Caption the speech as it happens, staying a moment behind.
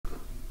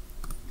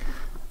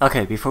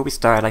Okay, before we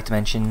start, I'd like to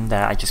mention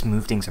that I just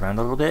moved things around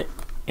a little bit.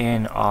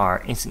 In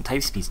our instant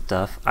type speed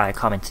stuff, I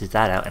commented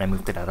that out and I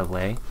moved it out of the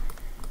way.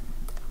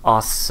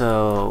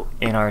 Also,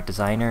 in our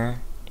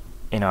designer,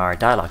 in our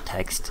dialog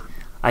text,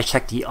 I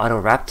checked the auto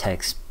wrap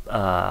text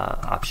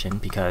option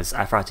because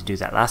I forgot to do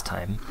that last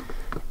time.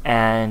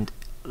 And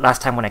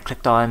last time when I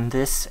clicked on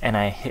this and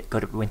I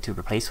went to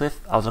replace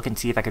with, I was looking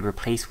to see if I could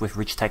replace with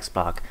rich text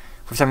block.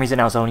 For some reason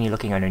I was only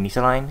looking underneath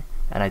the line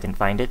and I didn't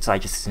find it, so I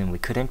just assumed we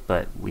couldn't,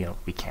 but we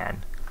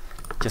can.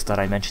 Just thought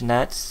I'd mention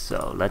that,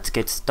 so let's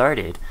get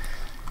started.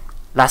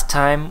 Last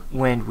time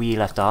when we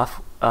left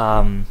off,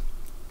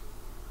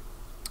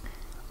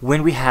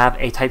 when we have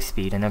a type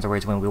speed, in other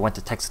words when we want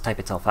the text to type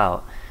itself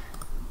out,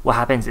 what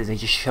happens is it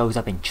just shows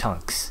up in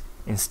chunks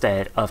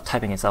instead of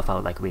typing itself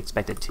out like we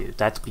expect it to.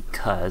 That's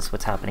because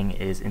what's happening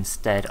is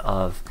instead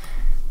of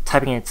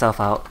typing itself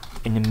out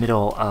in the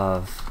middle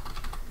of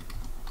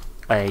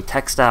a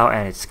text out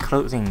and its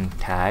closing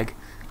tag,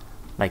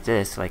 like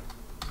this, like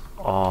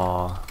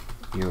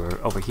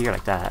you're over here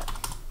like that,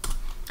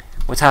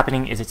 what's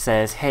happening is it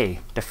says,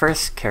 hey, the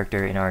first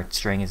character in our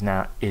string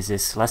is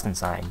this less than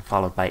sign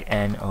followed by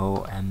N,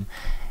 O, M,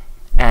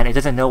 and it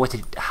doesn't know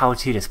how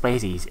to display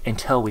these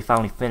until we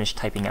finally finish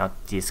typing out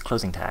this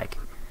closing tag,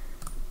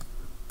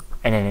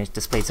 and then it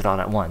displays it all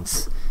at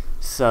once.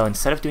 So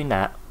instead of doing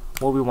that,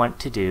 what we want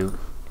to do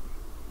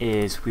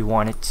is we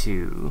wanted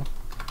to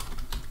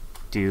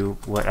do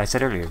what I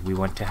said earlier. We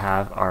want to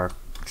have our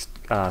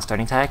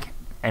starting tag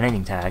and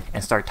ending tag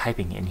and start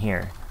typing in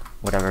here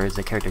whatever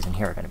the characters in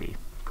here are going to be.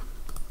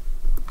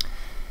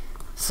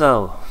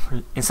 So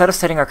instead of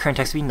setting our current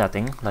text to be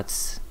nothing,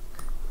 let's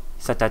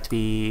set that to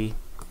be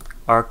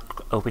our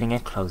opening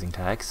and closing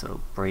tag. So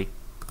break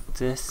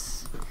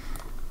this,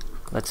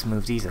 let's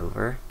move these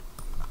over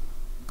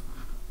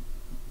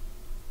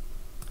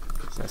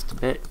just a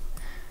bit.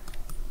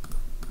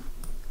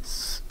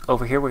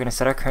 Over here we're going to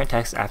set our current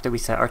text after we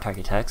set our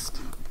target text,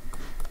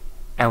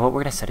 and what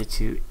we're going to set it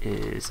to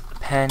is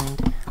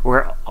append.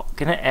 We're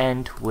going to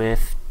end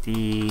with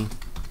the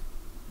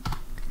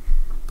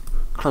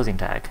closing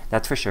tag,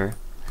 that's for sure.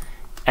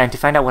 And to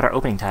find out what our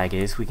opening tag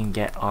is, we can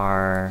get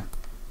our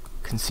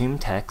consume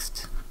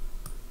text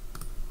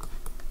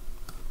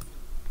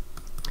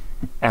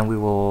and we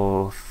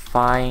will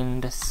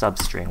find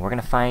substring. We're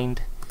going to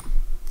find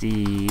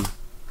the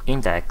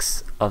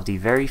index of the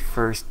very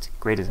first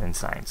greater than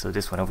sign, so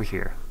this one over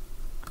here,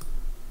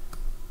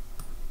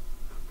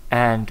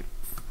 and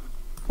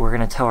we're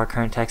going to tell our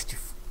current text to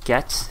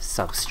get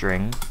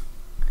substring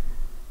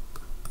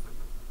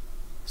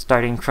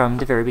starting from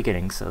the very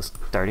beginning, so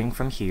starting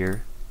from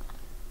here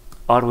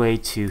all the way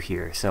to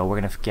here. So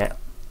we're going to get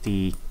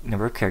the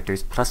number of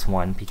characters plus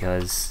 1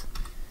 because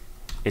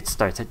it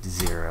starts at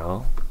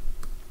 0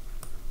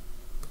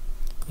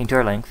 into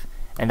our length,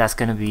 and that's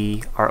going to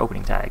be our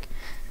opening tag.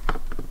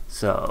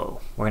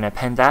 So we're going to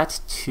append that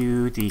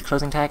to the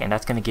closing tag, and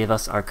that's going to give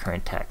us our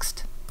current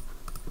text.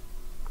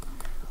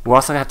 We're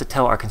also going to have to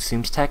tell our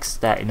consumed text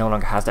that it no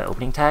longer has that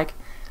opening tag,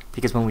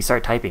 because when we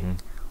start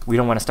typing, we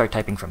don't want to start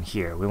typing from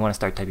here. We want to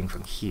start typing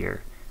from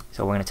here.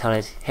 So we're going to tell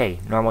it, hey,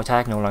 normal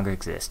tag no longer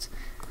exists,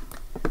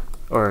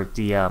 or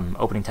the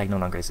opening tag no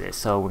longer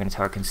exists. So we're going to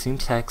tell our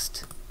consumed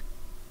text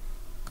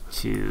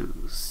to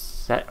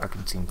set our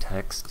consumed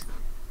text.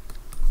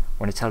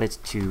 We're going to tell it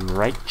to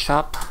right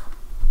chop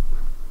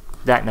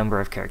that number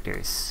of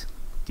characters,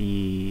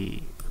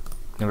 the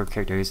number of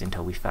characters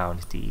until we found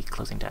the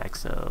closing tag.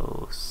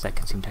 So set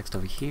consume text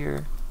over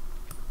here,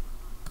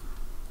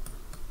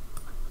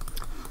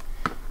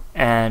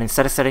 and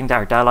instead of setting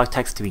our dialog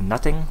text to be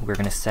nothing, we're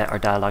going to set our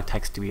dialog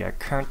text to be our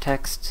current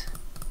text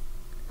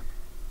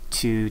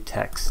to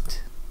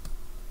text.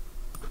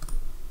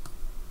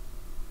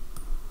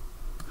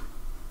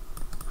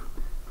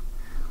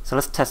 So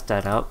let's test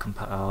that out.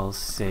 Compile,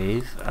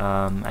 save.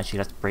 Actually,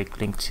 let's break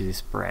link to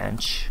this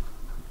branch.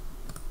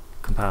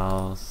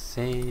 Compile,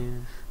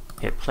 save,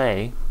 hit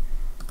play,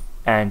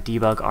 and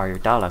debug our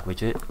dialog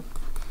widget.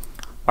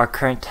 Our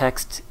current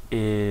text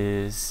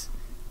is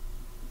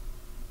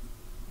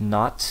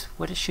not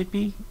what it should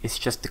be. It's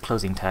just the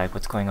closing tag.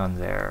 What's going on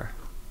there?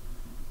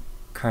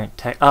 Current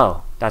text.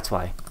 Oh, that's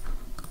why.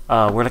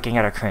 We're looking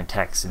at our current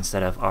text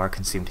instead of our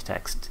consumed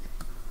text.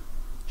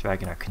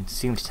 Dragging our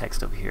consumed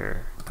text over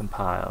here.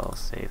 Compile,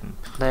 save,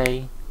 and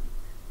play.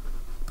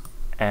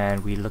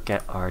 And we look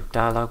at our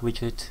dialog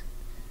widget.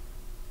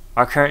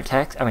 Our current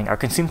text, our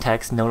consumed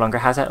text no longer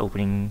has that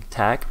opening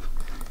tag,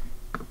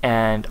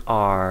 and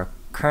our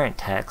current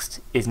text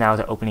is now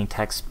the opening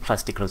text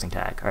plus the closing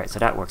tag. Alright, so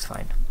that works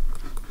fine.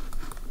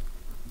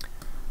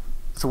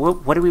 So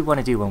what do we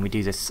want to do when we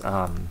do this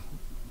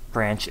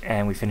branch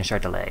and we finish our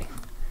delay?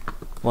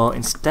 Well,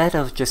 instead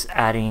of just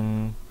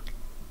adding,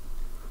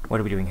 what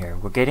are we doing here?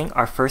 We're getting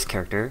our first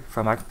character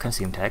from our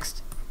consumed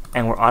text,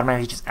 and we're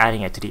automatically just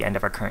adding it to the end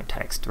of our current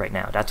text right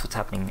now. That's what's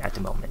happening at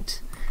the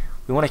moment.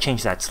 We want to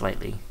change that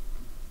slightly.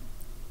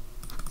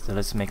 So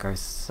let's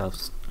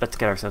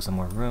get ourselves some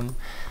more room.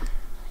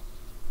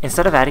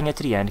 Instead of adding it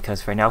to the end,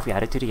 because right now if we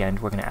add it to the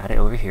end, we're going to add it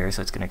over here,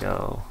 so it's going to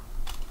go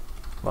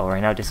well,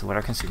 right now this is what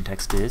our consume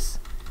text is,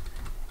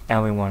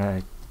 and we want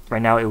to,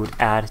 right now it would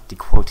add the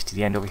quote to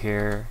the end over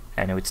here,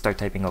 and it would start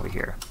typing over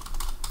here.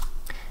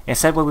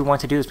 Instead, what we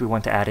want to do is we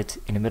want to add it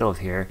in the middle of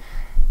here,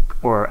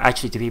 or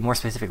actually, to be more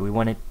specific, we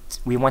want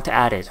to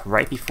add it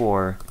right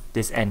before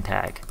this end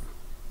tag,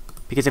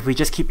 because if we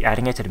just keep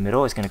adding it to the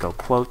middle, it's going to go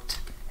quote,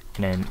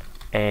 and then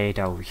A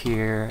down over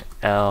here,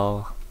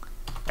 L,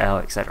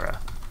 etc.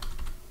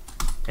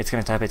 It's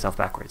going to type itself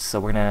backwards. So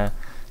we're going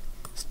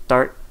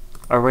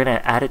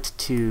to add it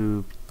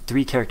to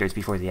 3 characters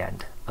before the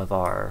end of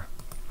our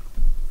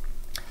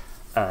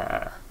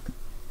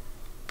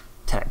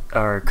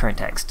current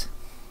text.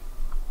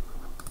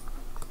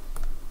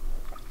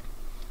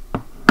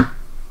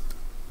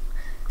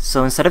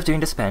 So instead of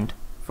doing this append,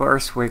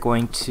 first we're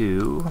going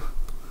to,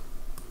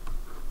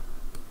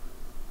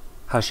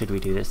 how should we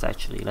do this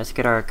actually? Let's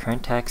get our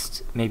current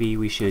text. Maybe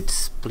we should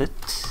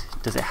split.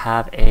 Does it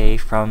have a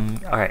from?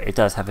 Alright, it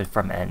does have a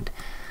from end.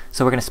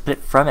 So we're going to split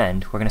from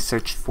end. We're going to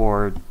search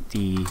for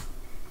the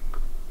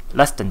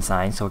less than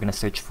sign. So we're going to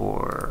search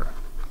for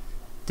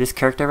this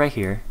character right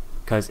here,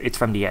 because it's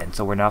from the end.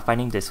 So we're not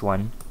finding this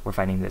one, we're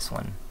finding this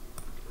one.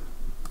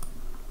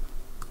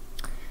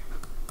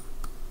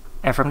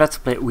 And from that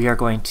split, we are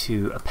going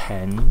to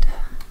append,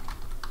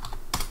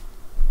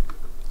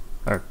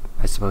 or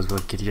I suppose we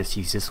could just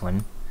use this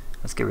one.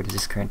 Let's get rid of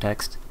this current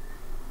text.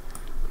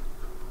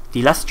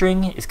 The last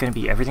string is going to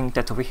be everything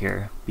that's over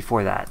here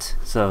before that,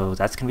 so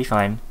that's going to be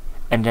fine.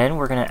 And then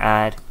we're going to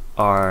add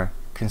our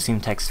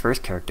consume text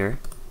first character.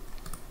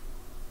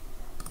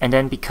 And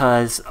then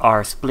because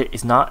our split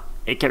is not,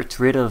 it gets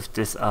rid of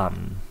this,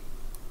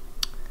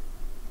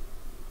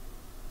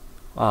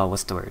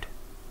 what's the word?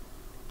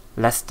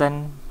 Less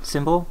than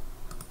symbol?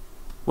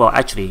 Well,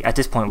 actually, at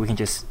this point we can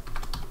just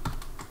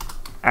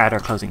add our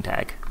closing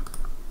tag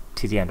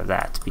to the end of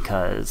that,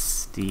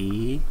 because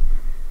the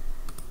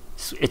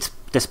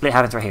split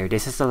happens right here.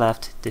 This is the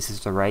left, this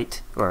is the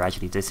right, or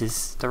actually this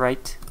is the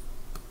right,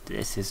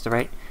 this is the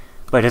right,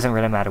 but it doesn't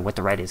really matter what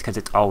the right is because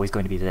it's always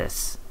going to be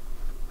this.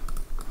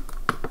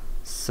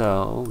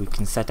 So we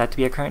can set that to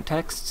be a current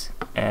text,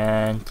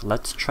 and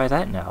let's try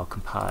that now.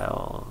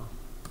 Compile,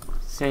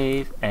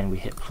 save, and we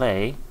hit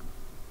play.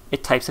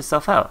 It types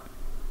itself out.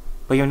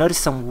 But you'll notice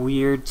some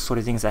weird sort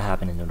of things that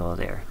happen in the middle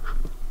there.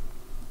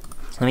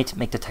 Let me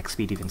make the text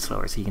speed even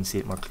slower so you can see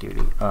it more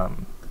clearly.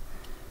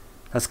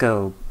 Let's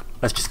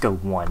just go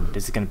 1.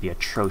 This is going to be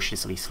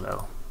atrociously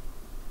slow.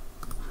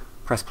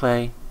 Press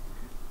play.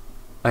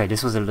 Okay,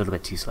 this was a little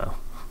bit too slow.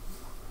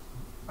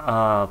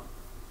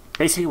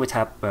 Basically what's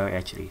happening,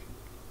 actually,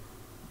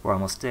 we're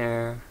almost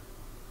there.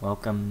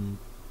 Welcome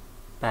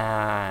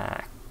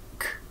back.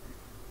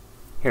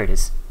 Here it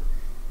is.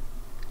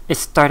 It's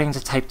starting to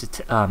type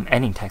the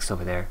ending text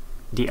over there.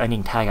 The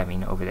ending tag, I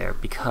mean, over there,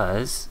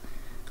 because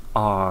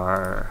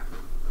our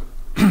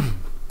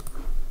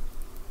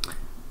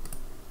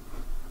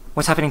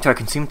what's happening to our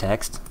consume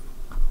text,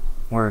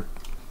 we're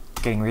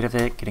getting rid of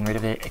it,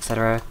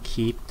 etc.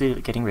 Keep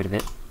getting rid of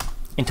it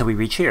until we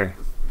reach here.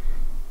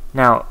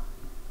 Now,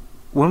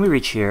 when we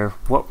reach here,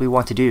 what we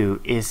want to do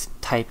is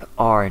type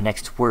our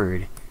next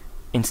word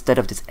instead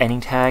of this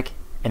ending tag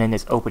and then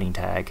this opening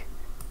tag.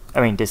 I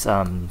mean this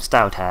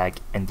style tag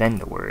and then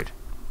the word.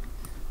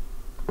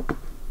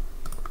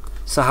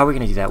 So how are we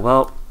going to do that?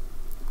 Well,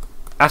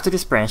 after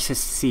this branch, to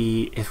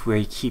see if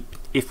we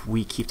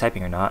keep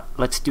typing or not,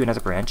 let's do another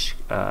branch.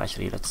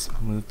 Actually, let's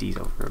move these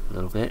over a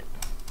little bit.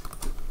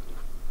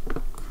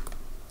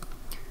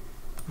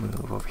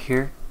 Move over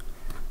here.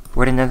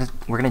 We're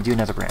gonna do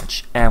another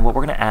branch, and what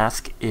we're gonna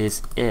ask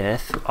is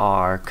if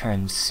our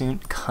consume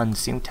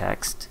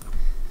text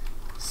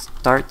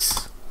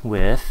starts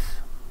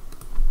with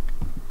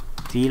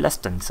the less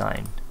than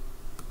sign.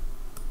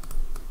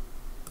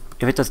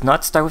 If it does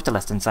not start with the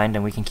less than sign,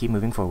 then we can keep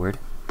moving forward.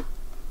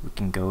 We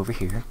can go over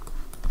here.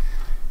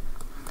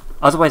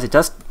 Otherwise, it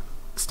does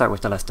start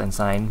with the less than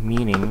sign,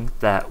 meaning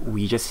that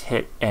we just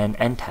hit an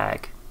end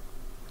tag,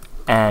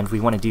 and we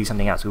want to do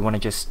something else. We want to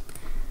just,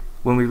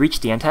 when we reach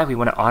the end tag, we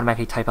want to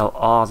automatically type out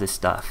all this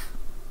stuff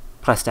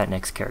plus that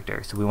next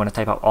character. So we want to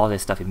type out all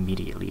this stuff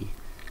immediately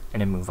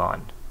and then move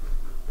on.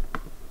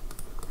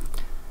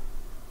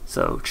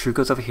 So true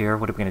goes over here.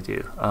 What are we going to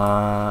do?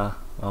 Well,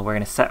 we're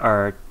going to set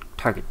our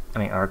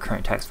our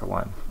current text for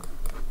 1.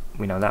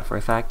 We know that for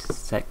a fact.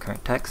 Set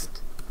current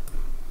text.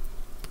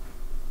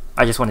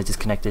 I just want to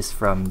disconnect this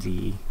from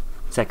the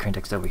set current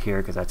text over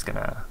here because that's going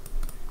to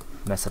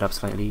mess it up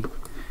slightly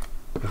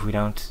if we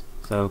don't.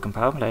 So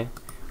compile play.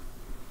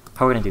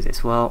 How are we going to do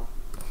this? Well,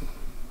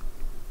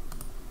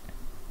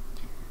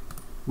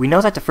 we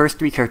know that the first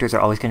 3 characters are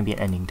always going to be an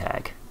ending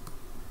tag.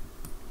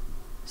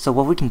 So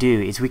what we can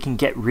do is we can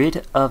get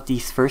rid of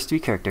these first 3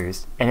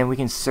 characters, and then we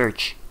can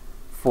search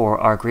for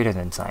our greater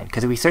than sign.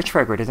 Because if we search for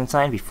our greater than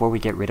sign before we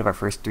get rid of our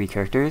first 3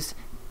 characters,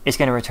 it's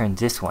going to return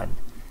this one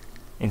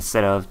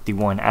instead of the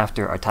one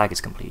after our tag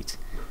is complete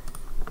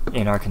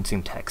in our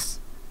consume text.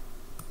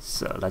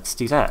 So let's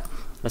do that.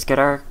 Let's get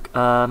our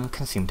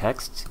consume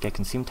text, get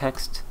consume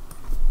text,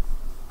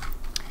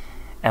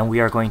 and we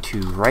are going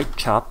to right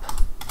chop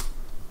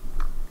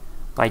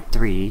by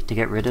 3 to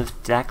get rid of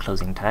that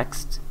closing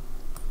text.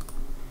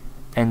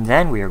 And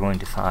then we are going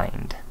to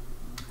find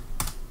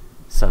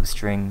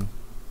substring.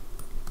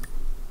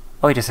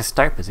 Oh wait, there's a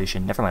start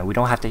position. Never mind, we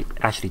don't have to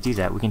actually do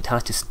that. We can tell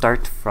it to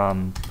start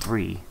from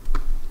 3.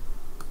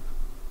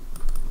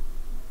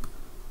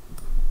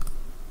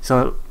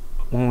 So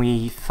when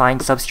we find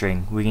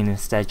substring, we can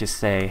instead just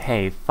say,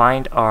 hey,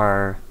 find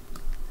our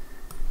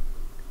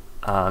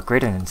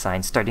greater than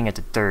sign starting at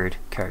the 3rd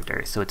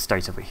character. So it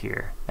starts over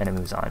here and it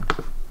moves on.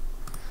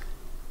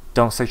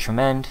 Don't search from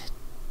end.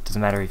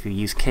 Doesn't matter if you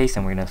use case,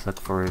 and we're going to look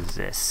for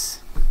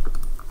this.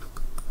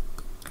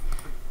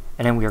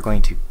 And then we are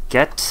going to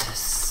get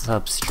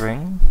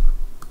substring.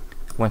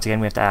 Once again,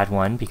 we have to add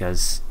 1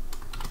 because,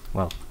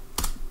 well,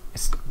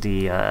 it's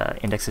the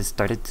indexes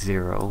start at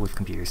 0 with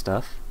computer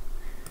stuff.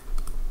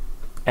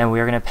 And we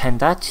are going to append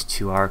that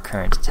to our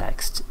current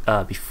text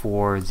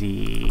before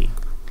the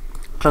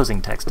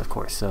closing text, of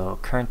course. So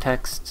current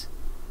text.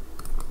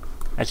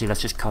 Actually,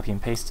 let's just copy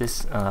and paste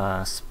this.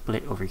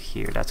 Split over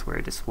here. That's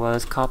where this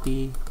was.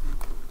 Copy.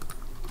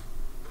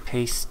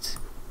 Paste.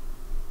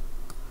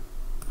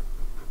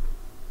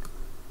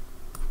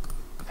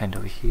 Append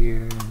over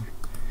here.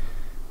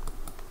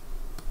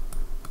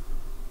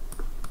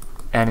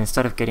 And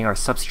instead of getting our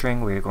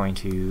substring, we're going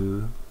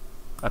to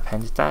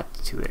append that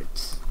to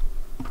it.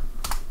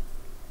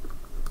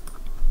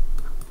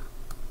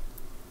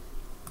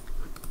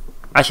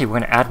 Actually, we're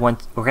going to add one.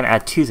 We're going to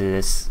add 2 to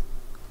this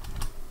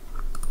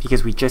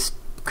because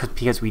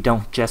we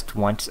don't just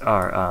want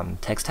our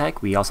text tag.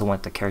 We also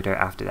want the character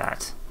after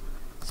that.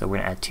 So we're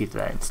going to add 2 to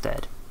that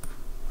instead.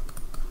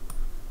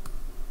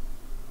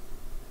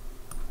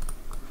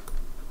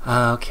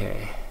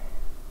 Okay.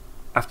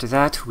 After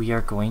that, we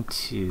are going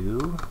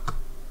to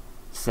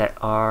set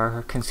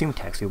our consume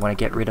text. We want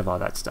to get rid of all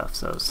that stuff.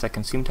 So set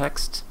consume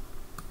text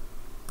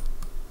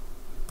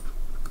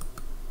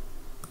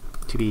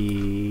to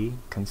be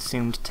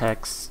consumed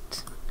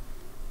text.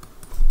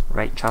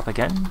 Right chop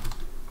again.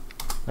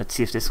 Let's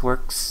see if this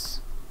works.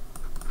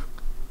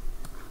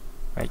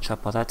 Right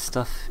chop all that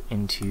stuff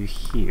into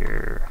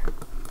here.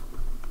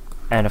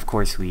 And of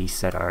course we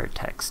set our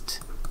text.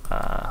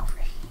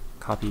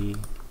 Copy,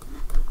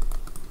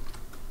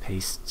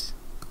 paste.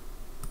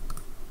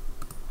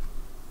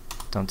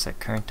 Don't set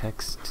current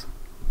text.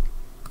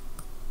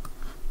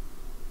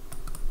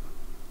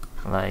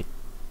 Like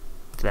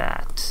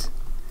that.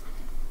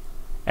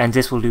 And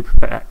this will loop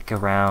back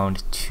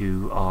around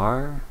to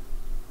our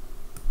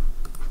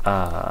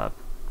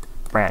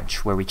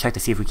branch where we check to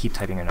see if we keep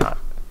typing or not.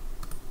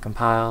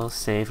 Compile,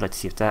 save, let's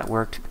see if that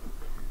worked.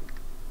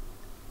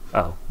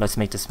 Oh, let's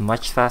make this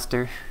much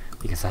faster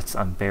because that's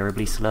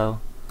unbearably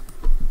slow.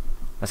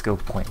 Let's go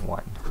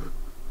 0.1.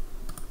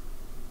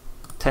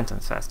 10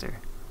 times faster.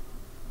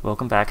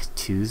 Welcome back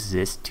to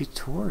this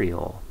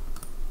tutorial.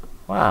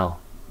 Wow,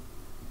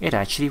 it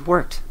actually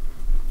worked.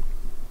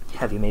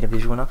 Have you made a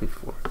visual novel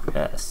before?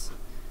 Yes.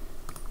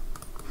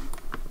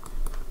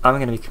 I'm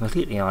going to be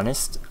completely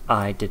honest,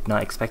 I did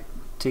not expect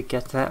to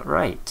get that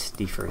right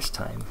the first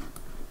time.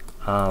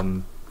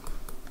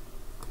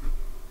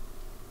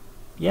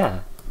 Yeah.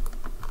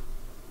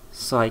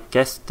 So I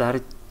guess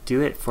that'd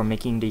do it for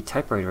making the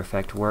typewriter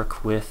effect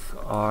work with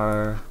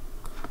our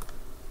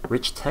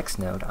rich text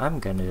node. I'm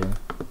gonna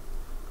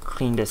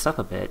clean this up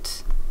a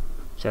bit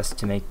just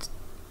to make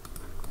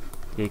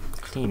it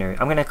cleaner.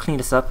 I'm gonna clean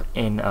this up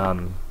in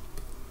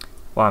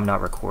while I'm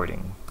not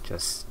recording,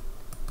 just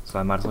so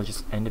I might as well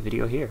just end the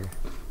video here.